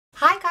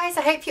Hi guys,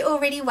 I hope you're all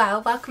really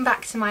well. Welcome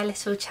back to my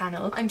little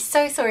channel. I'm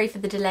so sorry for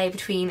the delay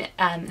between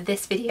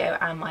this video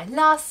and my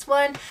last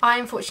one. I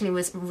unfortunately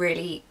was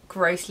really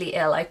grossly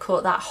ill. I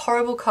caught that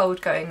horrible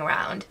cold going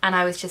around and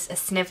I was just a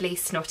snivelly,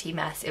 snotty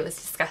mess. It was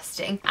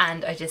disgusting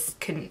and I just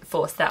couldn't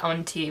force that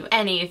onto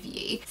any of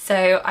you.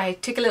 So I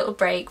took a little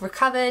break,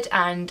 recovered,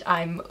 and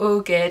I'm all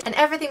good and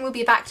everything will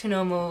be back to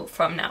normal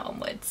from now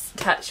onwards.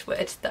 Touch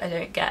wood that I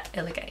don't get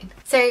ill again.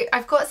 So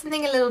I've got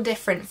something a little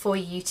different for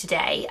you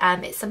today.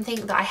 It's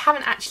something that I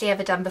haven't actually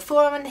ever done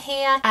before on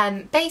here.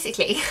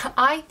 Basically,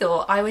 I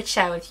thought I would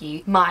share with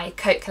you my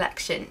coat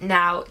collection.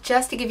 Now,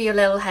 just to give you a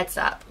little heads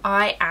up,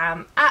 I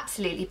am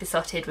absolutely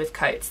besotted with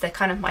coats. They're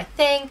kind of my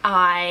thing.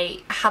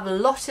 I have a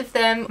lot of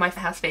them. My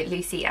housemate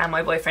Lucy and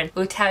my boyfriend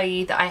will tell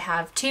you that I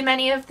have too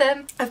many of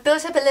them. I've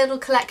built up a little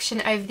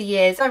collection over the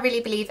years. I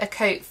really believe a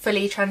coat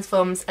fully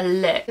transforms a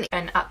look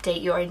and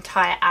update your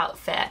entire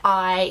outfit.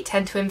 I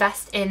tend to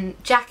invest in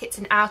jackets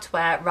and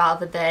outerwear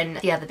rather than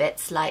the other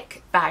bits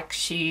like bags,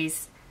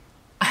 shoes.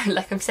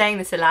 Like, I'm saying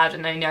this aloud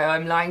and I know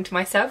I'm lying to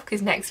myself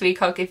because next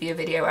week I'll give you a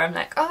video where I'm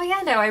like, oh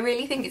yeah, no, I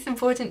really think it's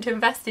important to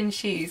invest in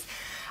shoes.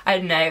 I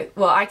don't know,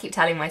 well, I keep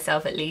telling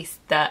myself at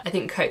least that I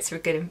think coats are a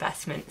good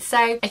investment.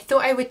 So I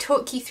thought I would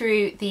talk you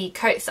through the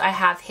coats that I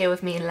have here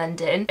with me in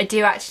London. I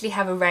do actually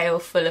have a rail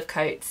full of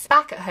coats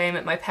back at home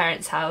at my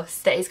parents' house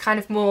that is kind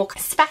of more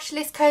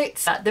specialist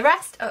coats. The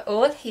rest are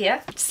all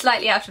here,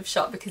 slightly out of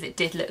shot because it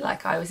did look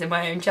like I was in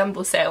my own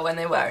jumble sale when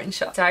they were in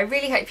shop. So I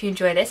really hope you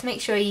enjoy this.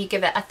 Make sure you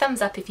give it a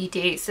thumbs up if you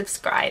do,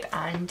 subscribe,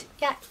 and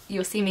yeah,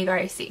 you'll see me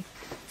very soon.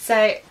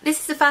 So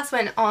this is the first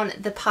one on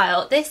the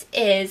pile. This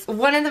is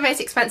one of the most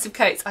expensive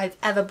coats I've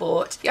ever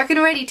bought. I can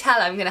already tell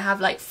I'm going to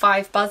have like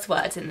 5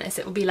 buzzwords in this.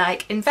 It will be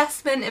like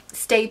investment,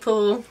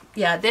 staple.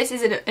 Yeah, this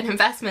is an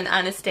investment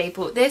and a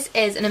staple. This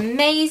is an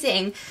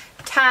amazing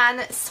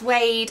tan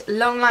suede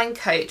long line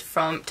coat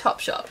from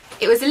Topshop.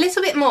 It was a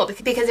little bit more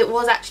because it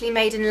was actually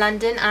made in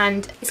London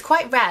and it's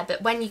quite rare,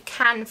 but when you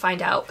can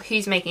find out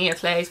who's making your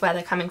clothes, where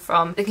they're coming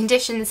from, the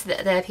conditions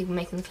that the people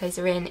making the clothes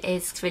are in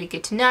is really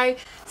good to know.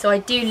 So I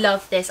do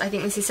love this. I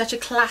think this is such a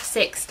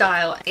classic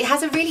style. It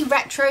has a really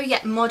retro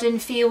yet modern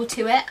feel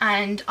to it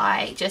and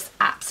I just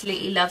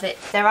absolutely love it.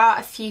 There are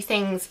a few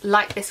things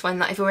like this one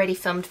that I've already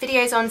filmed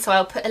videos on, so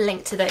I'll put a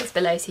link to those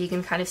below so you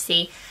can kind of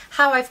see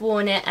how I've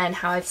worn it and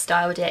how I've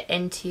styled it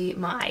into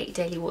my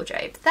daily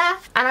wardrobe there.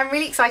 And I'm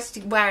really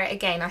excited to wear it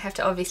again. I have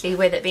to obviously,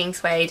 with it being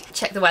suede,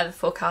 check the weather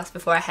forecast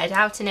before I head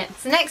out in it.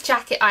 So the next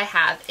jacket I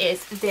have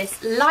is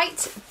this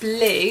light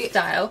blue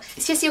style.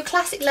 It's just your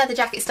classic leather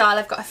jacket style.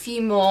 I've got a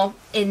few more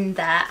in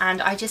there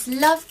and I just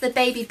love the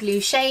baby blue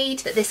shade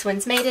that this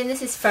one's made in.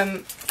 This is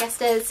from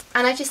Guesters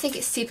and I just think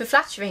it's super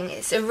flattering.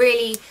 It's a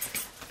really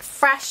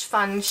fresh,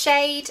 fun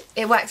shade.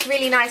 It works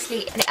really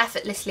nicely and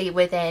effortlessly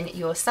within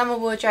your summer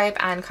wardrobe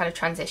and kind of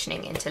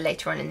transitioning into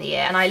later on in the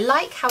year. And I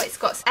like how it's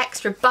got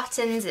extra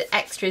buttons,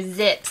 extra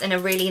zips, and a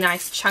really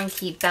nice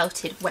chunky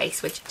belted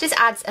waist, which just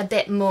adds a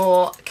bit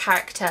more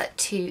character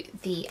to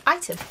the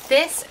item.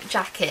 This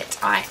jacket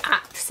I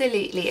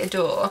absolutely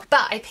adore,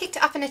 but I picked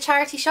it up in a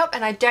charity shop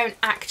and I don't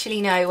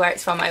actually know where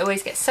it's from. I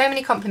always get so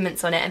many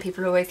compliments on it and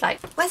people are always like,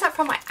 where's that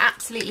from? I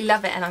absolutely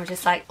love it. And I'm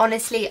just like,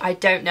 honestly, I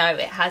don't know.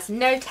 It has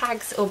no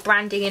tags or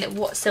branding in it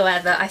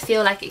whatsoever. I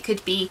feel like it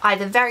could be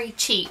either very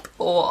cheap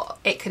or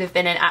it could have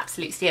been an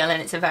absolute steal,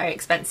 and it's a very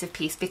expensive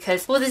piece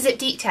because all the zip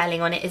detailing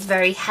on it is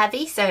very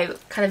heavy, so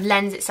kind of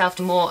lends itself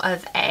to more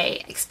of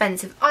a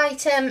expensive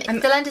item. I'm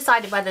still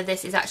undecided whether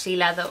this is actually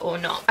leather or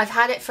not. I've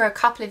had it for a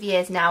couple of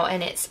years now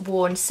and it's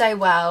worn so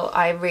well.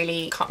 I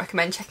really can't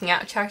recommend checking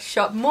out a charity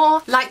shop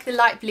more. Like the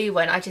light blue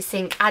one, I just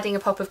think adding a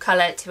pop of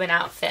colour to an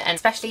outfit, and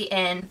especially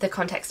in the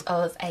context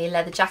of a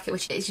leather jacket,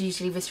 which is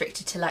usually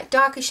restricted to like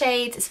darker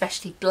shades,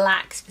 especially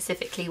black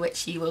specifically,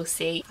 which you will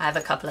see I have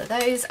a couple of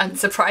those,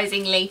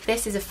 unsurprisingly.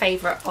 This is a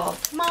favourite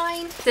of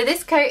mine. So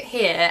this coat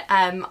here,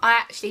 I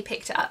actually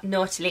picked it up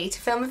naughtily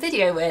to film a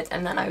video with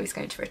and then I was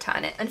going to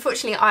return it.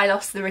 Unfortunately, I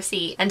lost the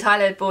receipt and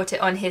Tyler had bought it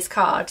on his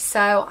card,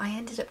 so I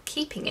ended up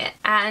keeping it.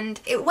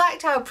 And it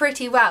worked out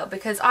pretty well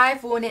because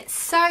I've worn it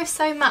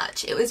so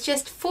much. It was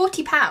just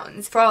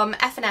 £40 from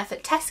F&F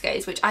at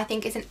Tesco's, which I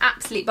think is an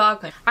absolute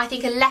bargain. I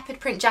think a leopard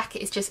print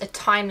jacket is just a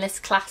timeless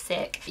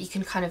classic. You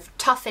can kind of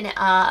toughen it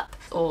up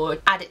or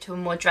add it to a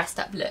more dressed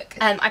up look.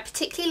 I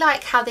particularly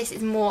like how this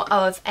is more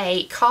of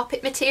a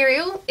carpet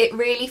material. It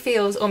really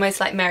feels almost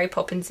like Mary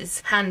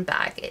Poppins'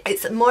 handbag.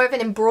 It's more of an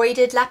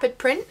embroidered leopard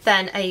print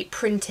than a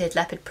printed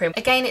leopard print.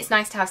 Again, it's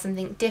nice to have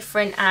something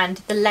different and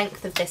the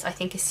length of this I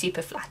think is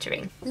super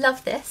flattering.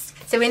 Love this.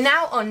 So we're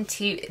now on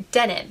to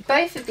denim.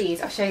 Both of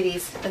these, I'll show you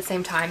these at the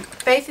same time.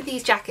 Both of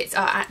these jackets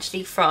are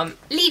actually from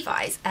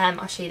Levi's.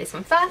 I'll show you this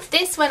one first.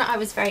 This one I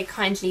was very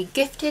kindly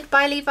gifted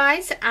by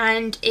Levi's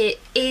and it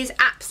is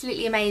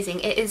absolutely amazing.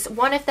 It is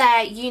one of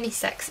their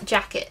unisex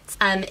jackets.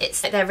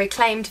 It's their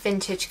reclaimed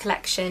vintage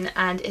collection,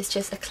 and it's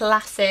just a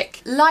classic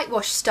light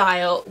wash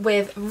style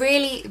with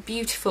really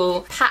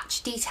beautiful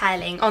patch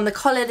detailing on the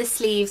collar, the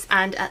sleeves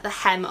and at the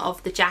hem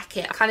of the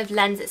jacket. It kind of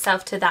lends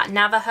itself to that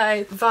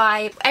Navajo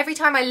vibe. Every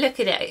time I look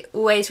at it, it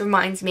always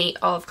reminds me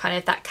of kind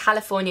of that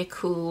California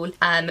cool,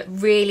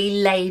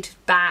 really laid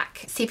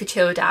back, super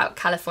chilled out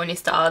California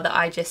style that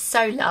I just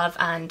so love.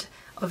 And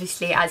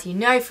obviously, as you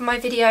know from my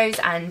videos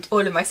and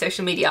all of my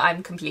social media,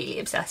 I'm completely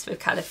obsessed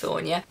with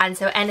California, and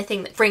so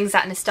anything that brings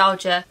that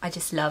nostalgia I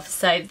just love.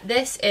 So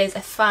this is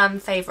a firm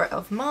favourite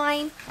of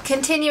mine.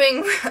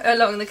 Continuing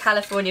along the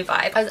California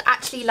vibe, I was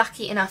actually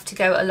lucky enough to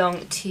go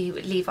along to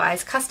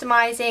Levi's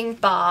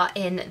customizing bar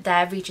in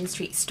their Regent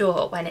Street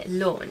store when it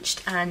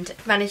launched, and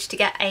managed to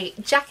get a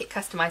jacket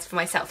customised for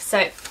myself.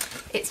 So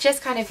it's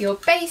just kind of your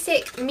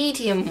basic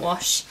medium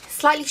wash,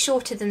 slightly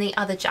shorter than the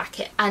other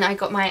jacket, and I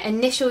got my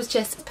initials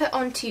just put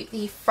onto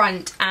the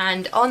front,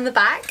 and on the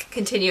back,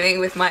 continuing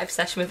with my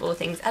obsession with all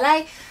things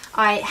LA,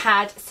 I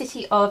had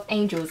City of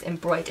Angels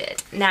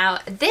embroidered. Now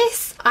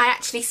this I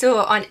actually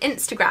saw on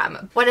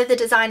Instagram. One of the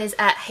designers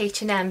at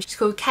H&M, she's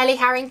called Kelly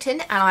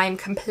Harrington, and I'm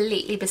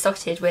completely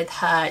besotted with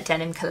her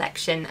denim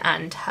collection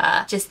and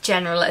her just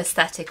general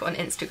aesthetic on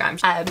Instagram.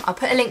 I'll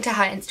put a link to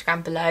her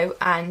Instagram below,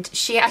 and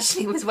she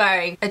actually was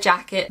wearing a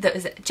jacket that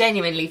was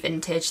genuinely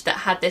vintage that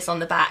had this on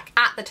the back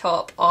at the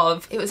top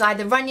of, it was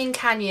either Runyon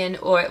Canyon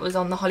or it was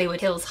on the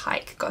Hollywood Hills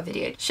hike. Got a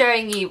video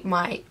showing you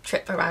my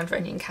trip around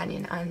Runyon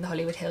Canyon and the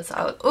Hollywood Hills.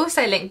 I'll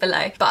also link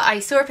below, but I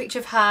saw a picture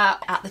of her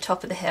at the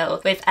top of the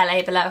hill with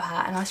LA below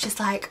her, and I was just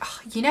like, oh,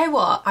 you know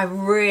what, I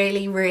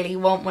really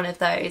want one of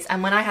those.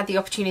 And when I had the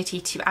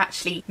opportunity to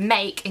actually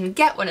make and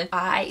get one,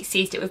 I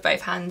seized it with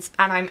both hands,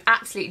 and I'm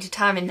absolutely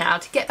determined now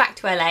to get back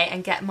to LA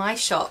and get my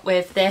shot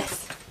with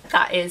this.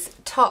 That is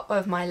top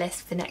of my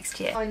list for next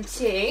year. On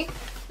to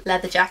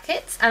leather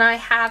jackets, and I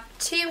have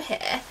two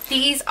here.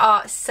 These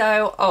are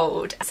so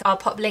old, so I'll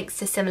pop links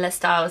to similar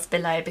styles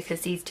below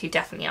because these two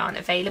definitely aren't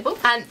available.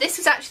 And this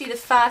was actually the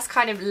first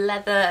kind of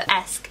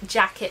leather-esque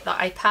jacket that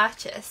I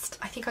purchased.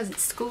 I think I was at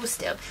school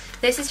still.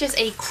 This is just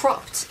a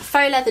cropped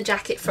faux leather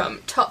jacket from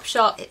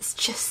Topshop. It's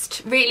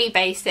just really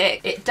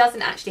basic. It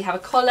doesn't actually have a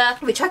collar,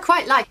 which I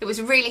quite like. It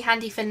was really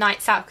handy for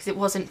nights out because it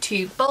wasn't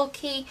too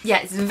bulky. Yeah,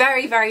 it's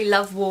very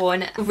love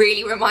worn.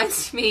 Really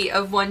reminds me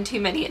of One Too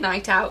Many at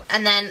Night Out.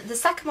 And then the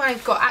second one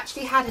I've got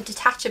actually had a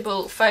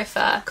detachable faux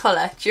fur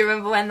collar. Do you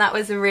remember when that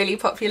was a really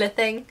popular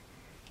thing?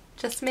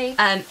 Just me.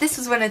 This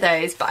was one of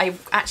those, but I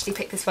actually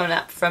picked this one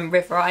up from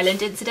River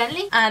Island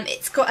incidentally.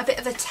 It's got a bit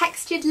of a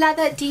textured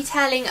leather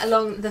detailing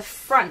along the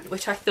front,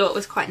 which I thought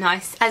was quite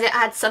nice, as it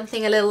adds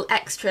something a little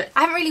extra.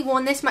 I haven't really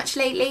worn this much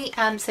lately,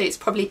 so it's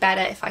probably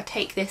better if I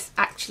take this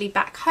actually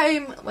back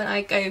home when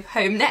I go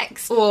home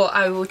next, or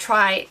I will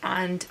try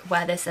and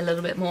wear this a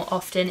little bit more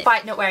often.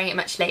 Despite not wearing it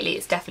much lately,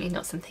 it's definitely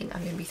not something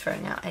I'm going to be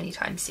throwing out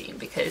anytime soon,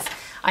 because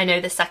I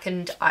know the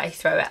second I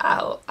throw it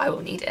out, I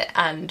will need it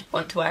and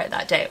want to wear it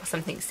that day or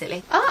something silly.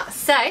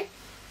 So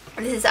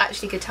this is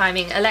actually good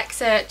timing.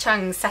 Alexa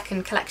Chung's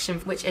second collection,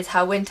 which is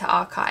her winter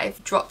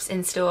archive, drops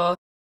in store.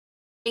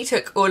 It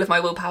took all of my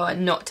willpower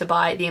not to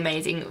buy the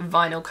amazing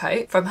vinyl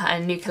coat from her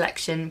new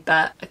collection,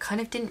 but I kind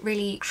of didn't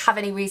really have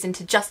any reason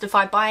to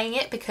justify buying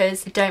it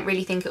because I don't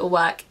really think it will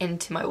work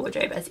into my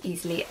wardrobe as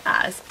easily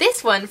as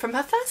this one from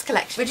her first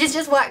collection, which has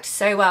just worked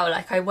so well.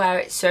 Like, I wear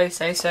it so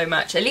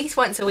much, at least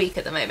once a week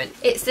at the moment.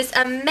 It's this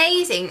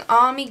amazing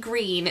army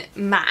green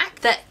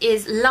MAC that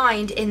is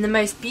lined in the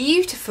most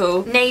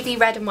beautiful navy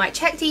red and white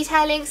check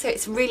detailing, so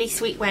it's really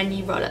sweet when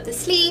you roll up the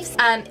sleeves.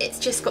 It's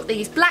just got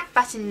these black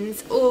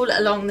buttons all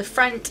along the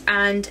front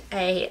and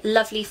a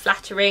lovely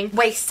flattering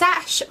waist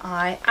sash.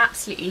 I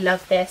absolutely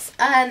love this.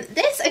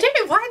 This, I don't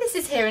know why this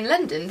is here in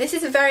London. This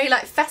is a very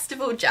like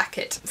festival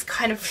jacket. It's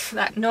kind of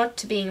that nod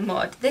to being a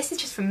mod. This is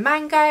just from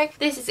Mango.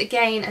 This is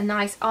again a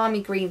nice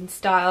army green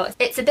style.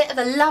 It's a bit of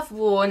a love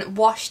worn,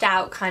 washed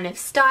out kind of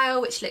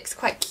style, which looks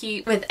quite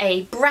cute with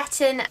a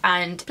Breton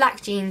and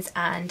black jeans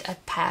and a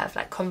pair of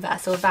like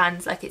Converse or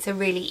Vans. Like, it's a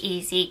really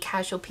easy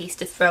casual piece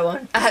to throw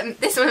on.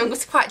 This one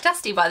was quite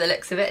dusty by the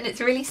looks of it, and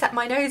it's really set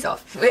my nose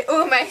off. We're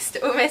almost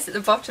at the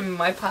bottom of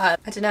my pile.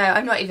 I don't know,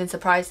 I'm not even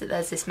surprised that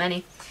there's this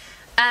many.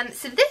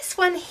 So this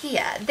one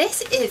here,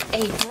 this is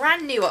a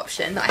brand new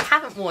option that I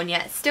haven't worn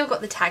yet, still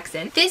got the tags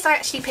in. This I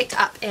actually picked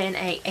up in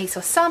a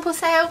ASOS sample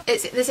sale.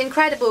 It's this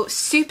incredible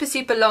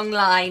super long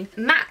line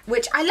MAC,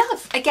 which I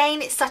love.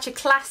 Again, it's such a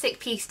classic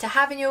piece to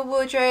have in your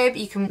wardrobe.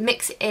 You can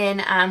mix it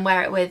in and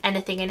wear it with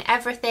anything and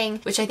everything,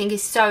 which I think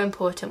is so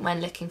important when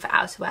looking for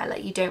outerwear.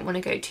 Like, you don't want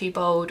to go too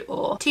bold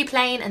or too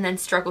plain and then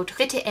struggle to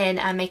fit it in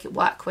and make it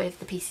work with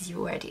the pieces you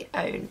already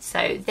own.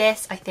 So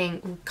this, I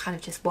think, will kind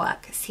of just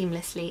work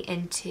seamlessly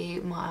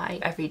into my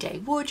everyday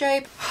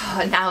wardrobe.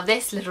 Now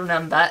this little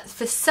number,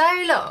 for so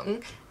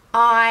long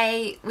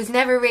I was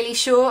never really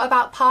sure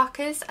about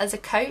parkas as a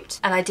coat,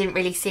 and I didn't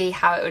really see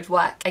how it would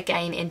work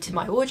again into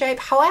my wardrobe.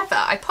 However,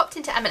 I popped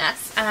into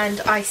M&S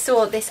and I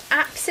saw this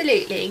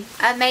absolutely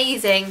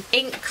amazing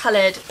ink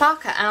coloured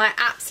parka, and I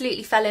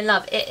absolutely fell in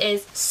love. It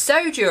is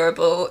so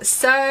durable,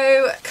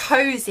 so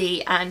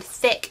cozy and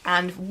thick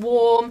and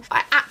warm.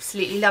 I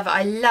absolutely love it.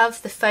 I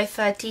love the faux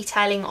fur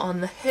detailing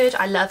on the hood.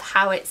 I love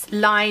how it's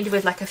lined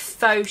with like a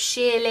faux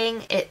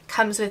shearling. It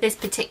comes with this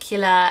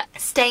particular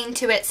stain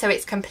to it, so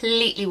it's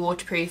completely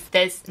waterproof.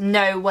 There's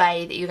no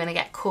way that you're going to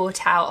get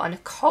caught out on a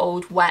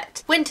cold,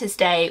 wet winter's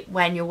day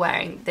when you're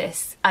wearing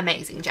this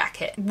amazing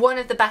jacket. One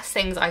of the best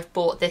things I've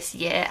bought this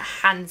year,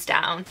 hands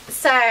down.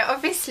 So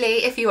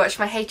obviously if you watch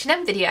my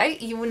H&M video,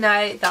 you will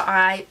know that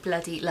I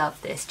bloody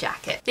love this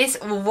jacket. This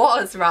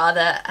was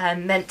rather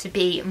meant to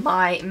be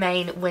my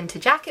main winter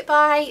jacket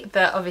buy,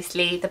 but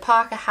obviously the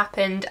parka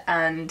happened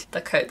and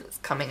the coat that's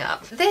coming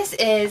up. This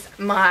is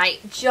my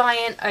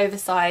giant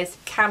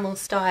oversized camel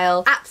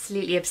style.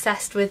 Absolutely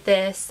obsessed with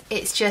this.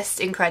 It's just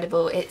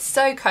incredible. It's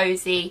so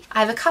cozy. I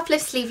have a couple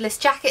of sleeveless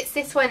jackets.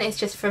 This one is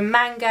just from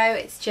Mango.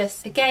 It's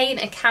just again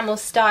a camel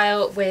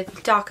style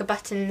with darker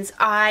buttons.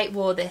 I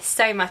wore this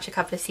so much a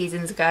couple of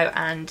seasons ago,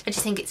 and I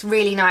just think it's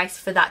really nice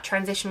for that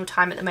transitional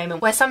time at the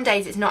moment where some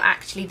days it's not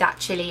actually that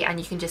chilly and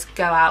you can just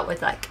go out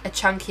with like a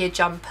chunkier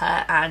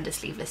jumper and a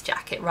sleeveless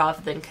jacket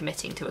rather than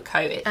committing to a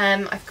coat.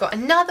 I've got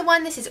another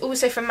one. This is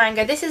also from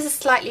Mango. This is a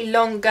slightly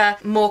longer,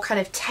 more kind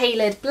of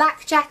tailored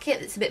black jacket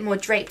that's a bit more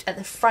draped at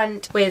the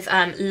front with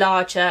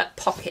larger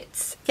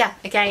pockets. Yeah,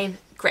 again,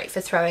 great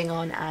for throwing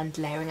on and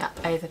layering up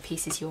over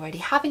pieces you already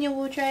have in your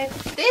wardrobe.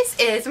 This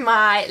is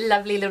my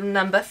lovely little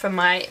number from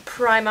my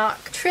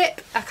Primark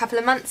trip a couple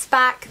of months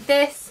back.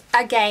 This,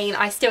 again,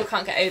 I still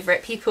can't get over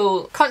it.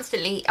 People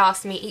constantly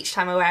ask me each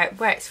time I wear it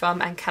where it's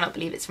from and cannot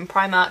believe it's from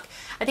Primark.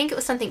 I think it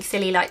was something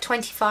silly like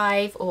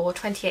 £25 or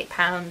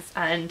 £28,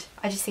 and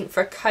I just think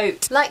for a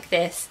coat like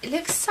this, it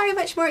looks so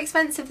much more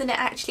expensive than it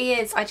actually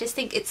is. I just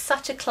think it's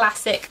such a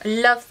classic. I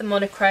love the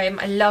monochrome,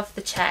 I love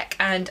the check,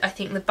 and I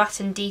think the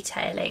button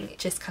detailing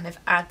just kind of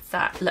adds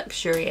that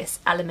luxurious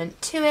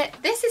element to it.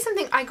 This is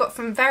something I got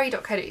from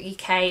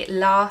very.co.uk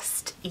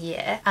last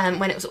year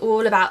when it was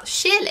all about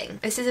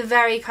shearling. This is a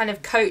very kind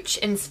of coach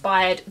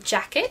inspired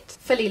jacket,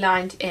 fully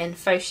lined in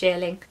faux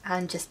shearling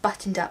and just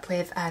buttoned up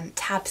with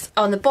tabs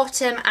on the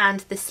bottom and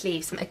the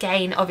sleeves.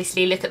 Again,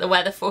 obviously look at the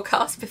weather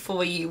forecast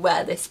before you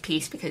wear this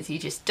piece because you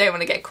just don't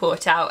want to get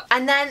caught out.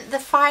 And then the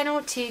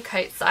final two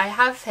coats that I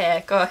have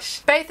here,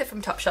 gosh, both are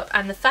from Topshop,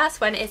 and the first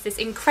one is this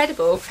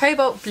incredible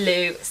cobalt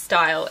blue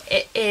style.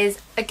 It is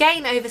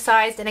again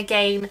oversized and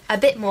again a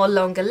bit more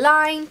longer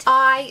lined.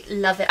 I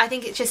love it. I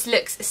think it just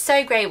looks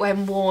so great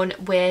when worn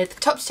with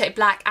top to toe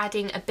black,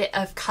 adding a bit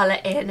of colour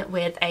in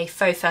with a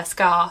faux fur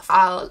scarf.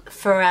 I'll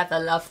forever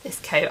love this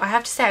coat. I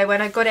have to say,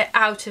 when I got it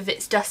out of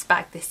its dust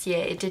bag this year,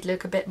 it did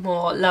look a bit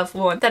more love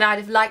worn than I'd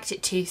have liked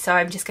it to, so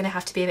I'm just going to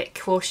have to be a bit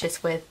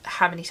cautious with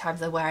how many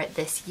times I wear it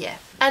this year.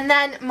 And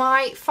then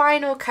my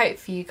final coat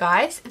for you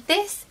guys.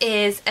 This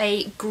is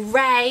a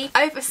grey,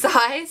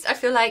 oversized, I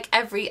feel like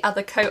every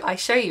other coat I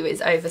show you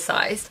is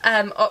oversized,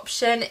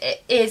 option.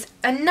 It is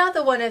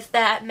another one of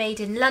their Made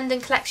in London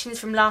collections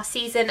from last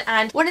season,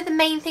 and one of the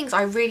main things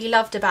I really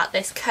loved about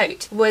this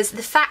coat was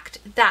the fact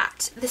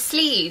that the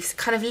sleeves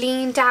kind of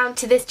lean down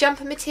to this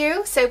jumper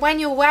material, so when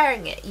you're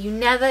wearing it you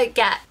never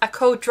get a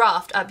cold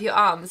draft up your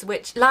arms,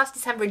 which last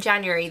December and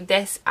January,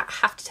 this, I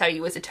have to tell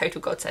you, was a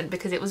total godsend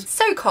because it was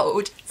so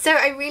cold. So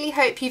I really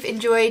hope you've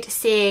enjoyed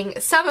seeing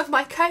some of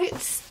my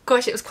coats.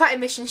 Gosh, it was quite a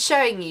mission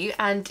showing you,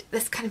 and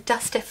there's kind of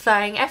dust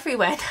flying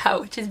everywhere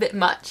now, which is a bit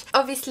much.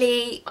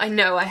 Obviously, I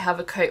know I have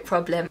a coat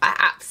problem. I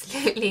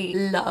absolutely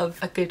love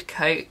a good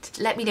coat.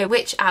 Let me know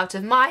which out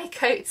of my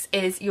coats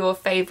is your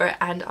favourite,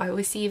 and I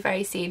will see you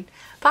very soon.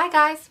 Bye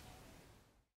guys!